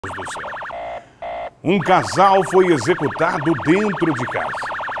Do céu. Um casal foi executado dentro de casa.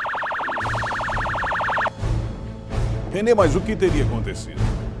 Renê, mas o que teria acontecido?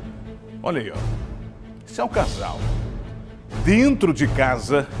 Olha aí, ó. Esse é um casal dentro de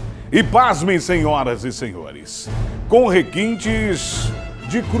casa e, pasmem, senhoras e senhores, com requintes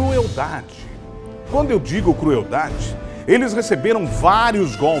de crueldade. Quando eu digo crueldade, eles receberam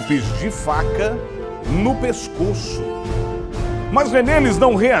vários golpes de faca no pescoço. Mas, Renê, eles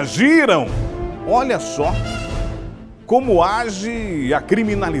não reagiram. Olha só como age a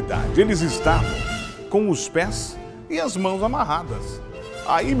criminalidade. Eles estavam com os pés e as mãos amarradas.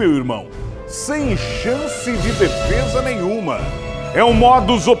 Aí, meu irmão, sem chance de defesa nenhuma. É o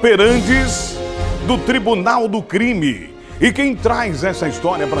modus operandi do Tribunal do Crime. E quem traz essa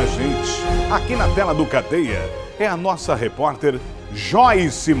história pra gente, aqui na tela do Cadeia, é a nossa repórter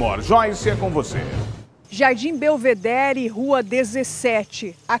Joyce Mor. Joyce, é com você. Jardim Belvedere, Rua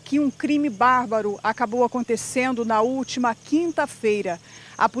 17. Aqui um crime bárbaro acabou acontecendo na última quinta-feira.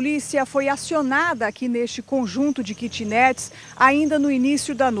 A polícia foi acionada aqui neste conjunto de kitnets ainda no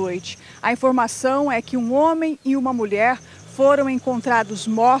início da noite. A informação é que um homem e uma mulher foram encontrados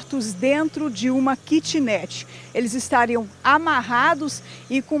mortos dentro de uma kitnet. Eles estariam amarrados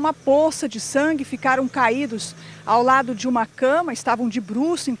e com uma poça de sangue ficaram caídos ao lado de uma cama, estavam de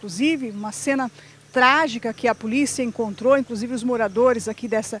bruço, inclusive, uma cena trágica que a polícia encontrou, inclusive os moradores aqui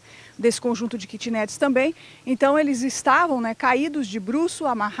desse conjunto de kitnets também. Então eles estavam caídos de bruço,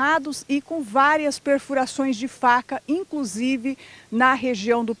 amarrados e com várias perfurações de faca, inclusive na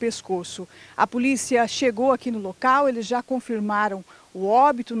região do pescoço. A polícia chegou aqui no local, eles já confirmaram o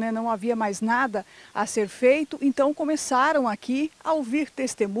óbito, não havia mais nada a ser feito, então começaram aqui a ouvir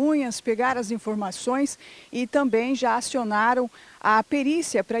testemunhas, pegar as informações e também já acionaram a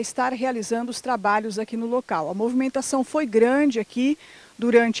perícia para estar realizando os trabalhos aqui no local. A movimentação foi grande aqui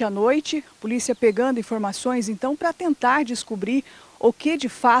durante a noite, a polícia pegando informações então para tentar descobrir o que de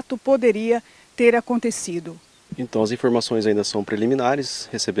fato poderia ter acontecido. Então as informações ainda são preliminares,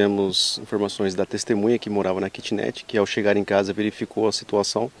 recebemos informações da testemunha que morava na kitnet, que ao chegar em casa verificou a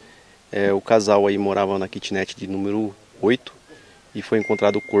situação. O casal aí morava na kitnet de número 8 e foi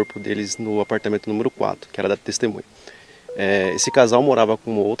encontrado o corpo deles no apartamento número 4, que era da testemunha. Esse casal morava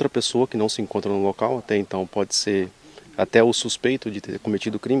com outra pessoa que não se encontra no local, até então pode ser até o suspeito de ter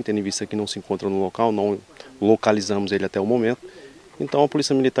cometido o crime, tendo em vista que não se encontra no local, não localizamos ele até o momento. Então a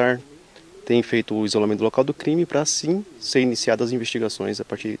Polícia Militar tem feito o isolamento do local do crime para assim ser iniciadas as investigações a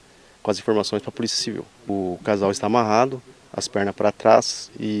partir com as informações para a Polícia Civil. O casal está amarrado, as pernas para trás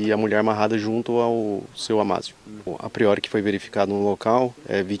e a mulher amarrada junto ao seu amásio. A priori que foi verificado no local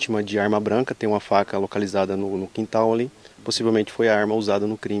é vítima de arma branca, tem uma faca localizada no quintal ali, possivelmente foi a arma usada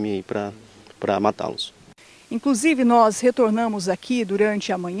no crime para matá-los. Inclusive nós retornamos aqui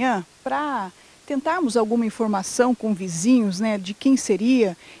durante a manhã para tentarmos alguma informação com vizinhos, de quem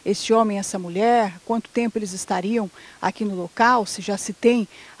seria esse homem e essa mulher, quanto tempo eles estariam aqui no local, se já se tem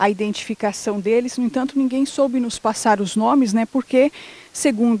a identificação deles. No entanto, ninguém soube nos passar os nomes, porque,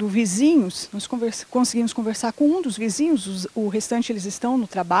 segundo vizinhos, nós conseguimos conversar com um dos vizinhos, o restante eles estão no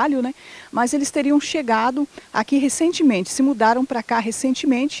trabalho, mas eles teriam chegado aqui recentemente, se mudaram para cá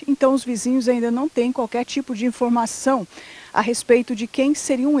recentemente, então os vizinhos ainda não têm qualquer tipo de informação a respeito de quem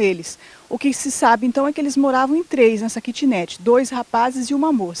seriam eles. O que se sabe então é que eles moravam em 3 nessa kitnet, 2 rapazes e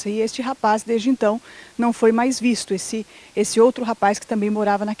uma moça. E este rapaz desde então não foi mais visto, esse outro rapaz que também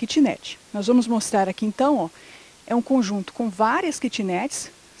morava na kitnet. Nós vamos mostrar aqui então, é um conjunto com várias kitnets,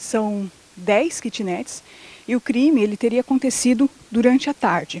 são 10 kitnets e o crime ele teria acontecido durante a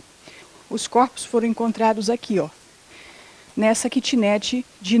tarde. Os corpos foram encontrados aqui, nessa kitnet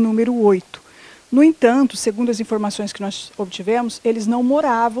de número 8. No entanto, segundo as informações que nós obtivemos, eles não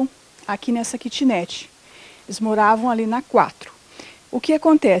moravam aqui nessa kitnet. Eles moravam ali na 4. O que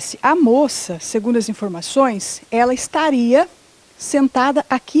acontece? A moça, segundo as informações, ela estaria sentada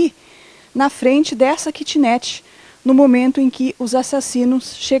aqui na frente dessa kitnet no momento em que os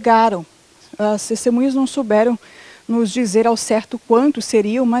assassinos chegaram. As testemunhas não souberam nos dizer ao certo quantos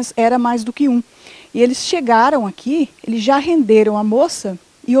seriam, mas era mais do que um. E eles chegaram aqui, eles já renderam a moça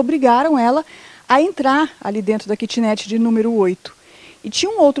e obrigaram ela a entrar ali dentro da kitnet de número 8. E tinha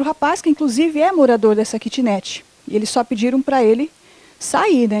um outro rapaz que inclusive é morador dessa kitnet. E eles só pediram para ele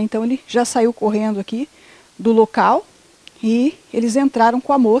sair, Então ele já saiu correndo aqui do local e eles entraram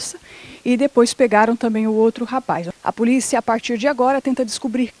com a moça e depois pegaram também o outro rapaz. A polícia, a partir de agora, tenta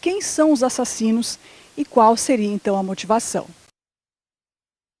descobrir quem são os assassinos e qual seria então a motivação.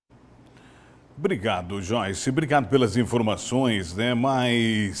 Obrigado, Joyce. Obrigado pelas informações,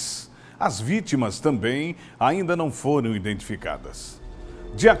 mas as vítimas também ainda não foram identificadas.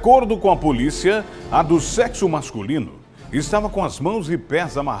 De acordo com a polícia, a do sexo masculino estava com as mãos e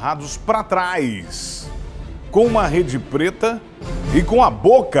pés amarrados para trás, com uma rede preta e com a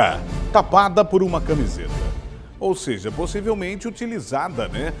boca tapada por uma camiseta. Ou seja, possivelmente utilizada,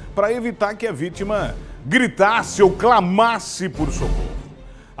 para evitar que a vítima gritasse ou clamasse por socorro.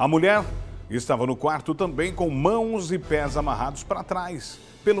 A mulher estava no quarto também com mãos e pés amarrados para trás,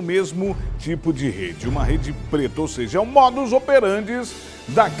 pelo mesmo tipo de rede, uma rede preta, ou seja, é o modus operandi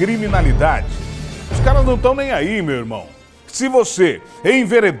da criminalidade. Os caras não estão nem aí, meu irmão. Se você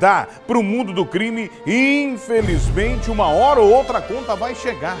enveredar para o mundo do crime, infelizmente, uma hora ou outra a conta vai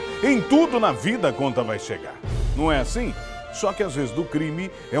chegar. Em tudo na vida a conta vai chegar. Não é assim? Só que às vezes do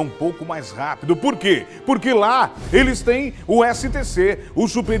crime é um pouco mais rápido. Por quê? Porque lá eles têm o STC, o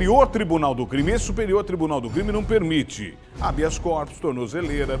Superior Tribunal do Crime. Esse Superior Tribunal do Crime não permite habeas corpus,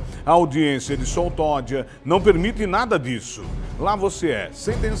 tornozeleira, audiência de soltódia, não permite nada disso. Lá você é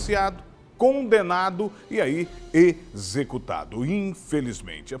sentenciado, condenado e aí executado.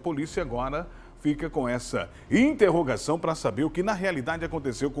 Infelizmente, a polícia agora fica com essa interrogação para saber o que na realidade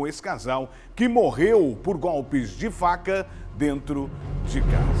aconteceu com esse casal que morreu por golpes de faca dentro de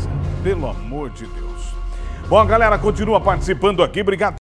casa. Pelo amor de Deus. Bom, a galera continua participando aqui. Obrigado.